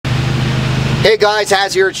Hey guys,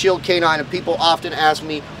 Haz here at Shield Canine, and people often ask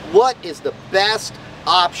me, what is the best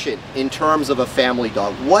option in terms of a family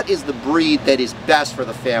dog? What is the breed that is best for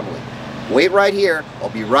the family? Wait right here,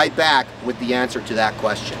 I'll be right back with the answer to that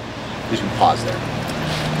question. You can pause there.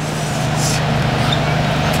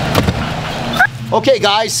 Okay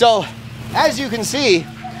guys, so as you can see,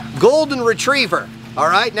 Golden Retriever, all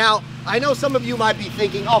right? Now, I know some of you might be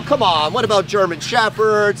thinking, oh come on, what about German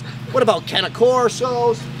Shepherds? What about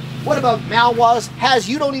Canicorsos? What about Malinois? Haz,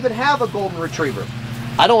 you don't even have a Golden Retriever.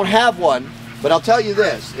 I don't have one, but I'll tell you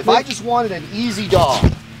this. If I just wanted an easy dog,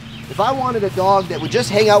 if I wanted a dog that would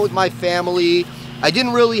just hang out with my family, I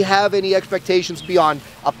didn't really have any expectations beyond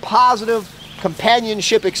a positive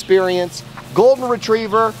companionship experience, Golden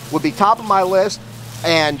Retriever would be top of my list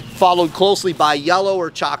and followed closely by Yellow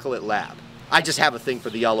or Chocolate Lab. I just have a thing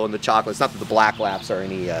for the yellow and the chocolate. It's not that the black labs are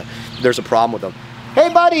any, there's a problem with them. Hey,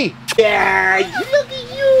 buddy! Yeah, look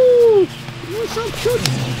at you! You're so cute.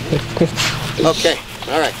 Okay,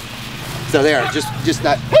 all right. So there, just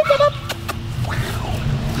that.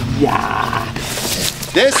 Yeah.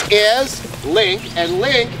 This is Link, and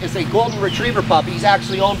Link is a Golden Retriever puppy. He's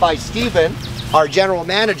actually owned by Steven, our general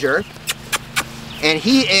manager, and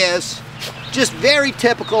he is just very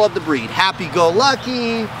typical of the breed.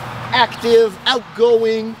 Happy-go-lucky, active,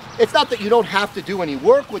 outgoing. It's not that you don't have to do any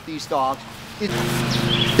work with these dogs.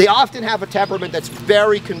 They often have a temperament that's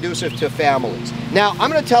very conducive to families. Now,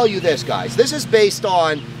 I'm going to tell you this, guys. This is based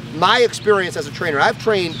on my experience as a trainer. I've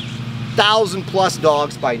trained 1,000+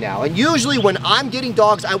 dogs by now. And usually when I'm getting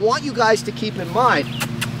dogs, I want you guys to keep in mind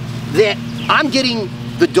that I'm getting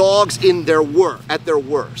the dogs at their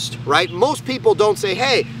worst, right? Most people don't say,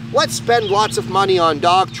 hey, let's spend lots of money on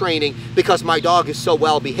dog training because my dog is so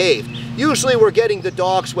well behaved. Usually we're getting the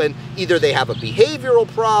dogs when either they have a behavioral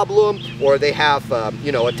problem or they have,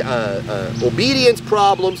 obedience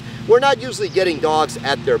problems. We're not usually getting dogs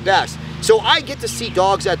at their best. So I get to see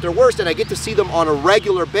dogs at their worst, and I get to see them on a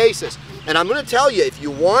regular basis. And I'm going to tell you, if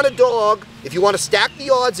you want a dog, if you want to stack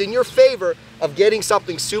the odds in your favor of getting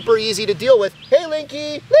something super easy to deal with, hey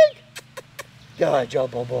Linky, Link! God,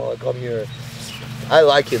 jump on board, come here. I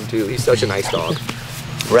like him too, he's such a nice dog,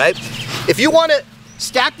 right? If you want to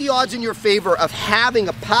stack the odds in your favor of having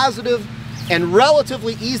a positive and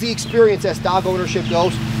relatively easy experience as dog ownership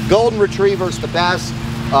goes, Golden Retriever's the best.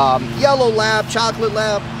 Yellow Lab, Chocolate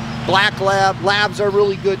Lab, Black Lab, Labs are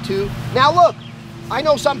really good too. Now look, I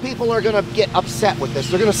know some people are gonna get upset with this.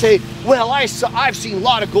 They're gonna say, well, I've seen a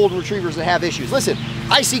lot of Golden Retrievers that have issues. Listen,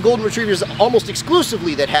 I see Golden Retrievers almost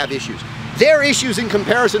exclusively that have issues. They're issues in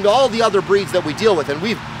comparison to all the other breeds that we deal with, and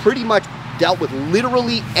we've pretty much dealt with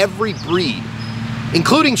literally every breed,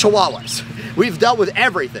 including Chihuahuas. We've dealt with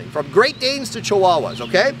everything, from Great Danes to Chihuahuas,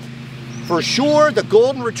 okay? For sure, the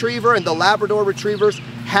Golden Retriever and the Labrador Retrievers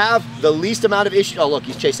have the least amount of issues. Oh, look,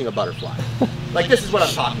 he's chasing a butterfly. Like, this is what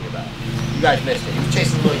I'm talking about. You guys missed it. He was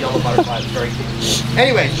chasing a little yellow butterfly. It's very cute.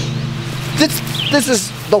 Anyway, this is,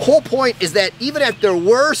 the whole point is that even at their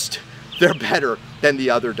worst, they're better than the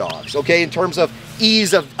other dogs, okay? In terms of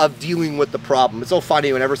ease of dealing with the problem. It's so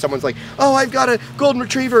funny whenever someone's like, oh, I've got a Golden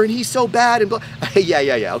Retriever and he's so bad and blah.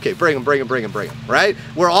 yeah, okay, bring him, right?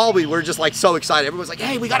 We're just like so excited. Everyone's like,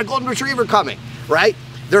 hey, we got a Golden Retriever coming, right?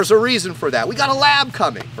 There's a reason for that. We got a Lab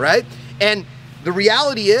coming, right? And the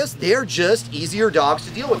reality is they're just easier dogs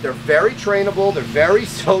to deal with. They're very trainable, they're very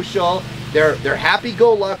social, they're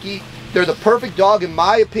happy-go-lucky. They're the perfect dog, in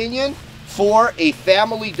my opinion, for a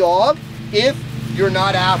family dog if you're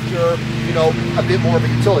not after, you know, a bit more of a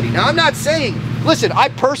utility. Now, I'm not saying, listen, I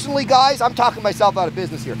personally, guys, I'm talking myself out of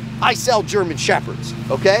business here. I sell German Shepherds,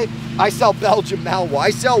 okay? I sell Belgian Malinois. I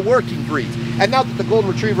sell working breeds. And now that the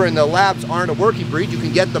Golden Retriever and the Labs aren't a working breed, you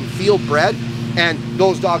can get them field bred, and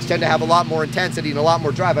those dogs tend to have a lot more intensity and a lot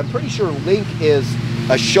more drive. I'm pretty sure Link is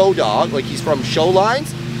a show dog, like he's from show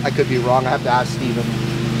lines. I could be wrong, I have to ask Steven.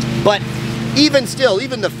 But even still,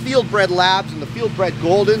 even the field bred Labs and the field bred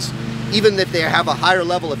Goldens, even if they have a higher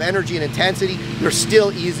level of energy and intensity, they're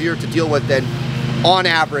still easier to deal with than, on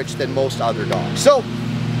average, than most other dogs. So,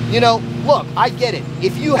 you know, look, I get it.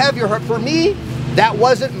 If you have your, for me, that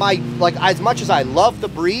wasn't my, like, as much as I love the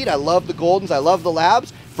breed, I love the Goldens, I love the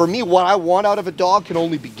Labs, for me, what I want out of a dog can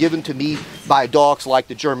only be given to me by dogs like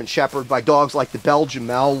the German Shepherd, by dogs like the Belgian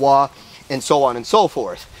Malinois, and so on and so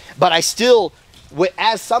forth. But I still,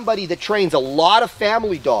 as somebody that trains a lot of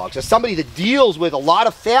family dogs, as somebody that deals with a lot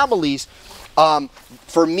of families,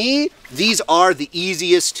 for me, these are the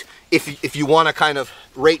easiest, if you want to kind of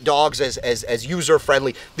rate dogs as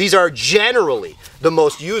user-friendly, these are generally the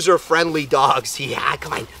most user-friendly dogs. Yeah,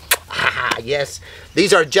 come on. Yes,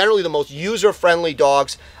 these are generally the most user-friendly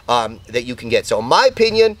dogs that you can get. So in my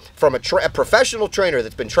opinion, from a professional trainer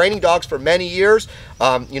that's been training dogs for many years,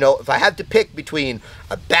 you know, if I had to pick between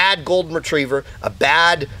a bad Golden Retriever, a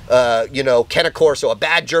bad, you know, Cane Corso, a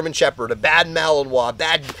bad German Shepherd, a bad Malinois, a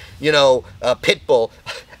bad, you know, Pit Bull,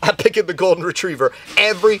 I'm picking the Golden Retriever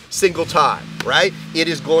every single time, right? It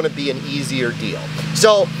is going to be an easier deal.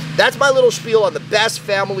 So that's my little spiel on the best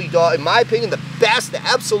family dog, in my opinion, the best, the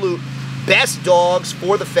absolute best dogs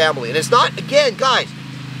for the family. And it's not, again, guys,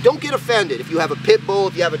 don't get offended if you have a Pit Bull,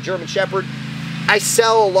 if you have a German Shepherd. I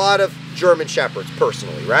sell a lot of German Shepherds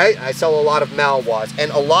personally, right? I sell a lot of Malinois, and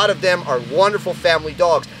a lot of them are wonderful family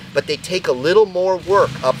dogs, but they take a little more work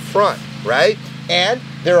up front, right? And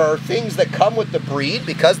there are things that come with the breed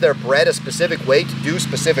because they're bred a specific way to do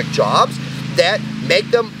specific jobs that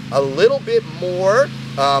make them a little bit more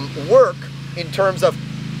work in terms of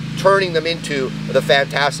turning them into the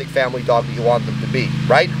fantastic family dog that you want them to be,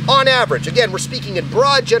 right? On average, again, we're speaking in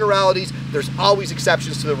broad generalities. There's always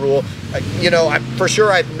exceptions to the rule. You know, for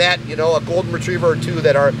sure I've met, you know, a Golden Retriever or two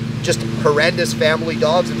that are just horrendous family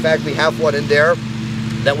dogs. In fact, we have one in there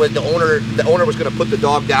that was the owner was going to put the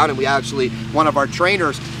dog down, and we actually, one of our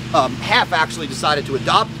trainers half actually decided to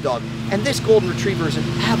adopt the dog. And this Golden Retriever is an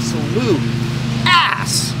absolute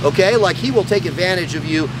ass, okay? Like, he will take advantage of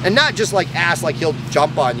you, and not just like ass, like he'll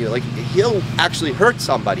jump on you, like he'll actually hurt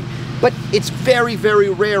somebody. But it's very, very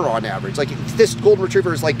rare on average. Like, this Golden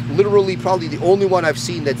Retriever is like literally probably the only one I've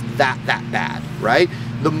seen that's that bad, right?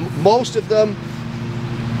 Most of them,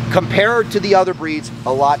 compared to the other breeds,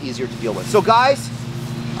 a lot easier to deal with. So guys,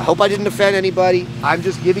 I hope I didn't offend anybody. I'm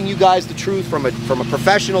just giving you guys the truth from a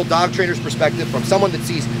professional dog trainer's perspective, from someone that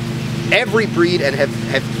sees every breed and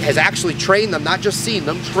has actually trained them, not just seen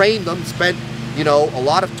them, trained them, spent, you know, a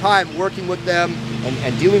lot of time working with them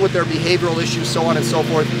and dealing with their behavioral issues, so on and so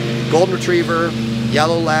forth. Golden Retriever,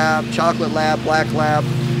 Yellow Lab, Chocolate Lab, Black Lab,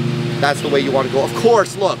 that's the way you want to go. Of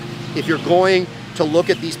course, look, if you're going to look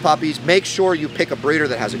at these puppies, make sure you pick a breeder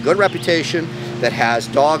that has a good reputation, that has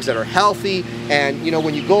dogs that are healthy. And you know,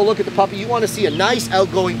 when you go look at the puppy, you want to see a nice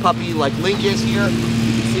outgoing puppy like Link is here. You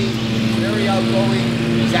can see he's very outgoing,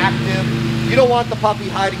 he's active. You don't want the puppy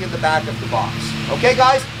hiding in the back of the box. Okay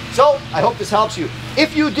guys, so I hope this helps you.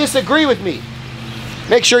 If you disagree with me,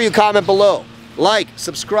 make sure you comment below, like,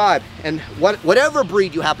 subscribe, and whatever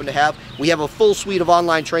breed you happen to have, we have a full suite of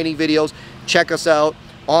online training videos. Check us out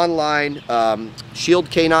online,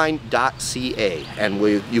 shieldcanine.ca, and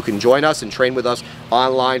you can join us and train with us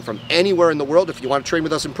online from anywhere in the world. If you want to train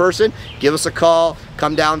with us in person, give us a call,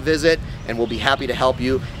 come down, visit, and we'll be happy to help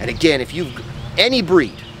you. And again, if you've any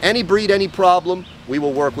breed, any problem, we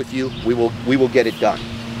will work with you. We will get it done.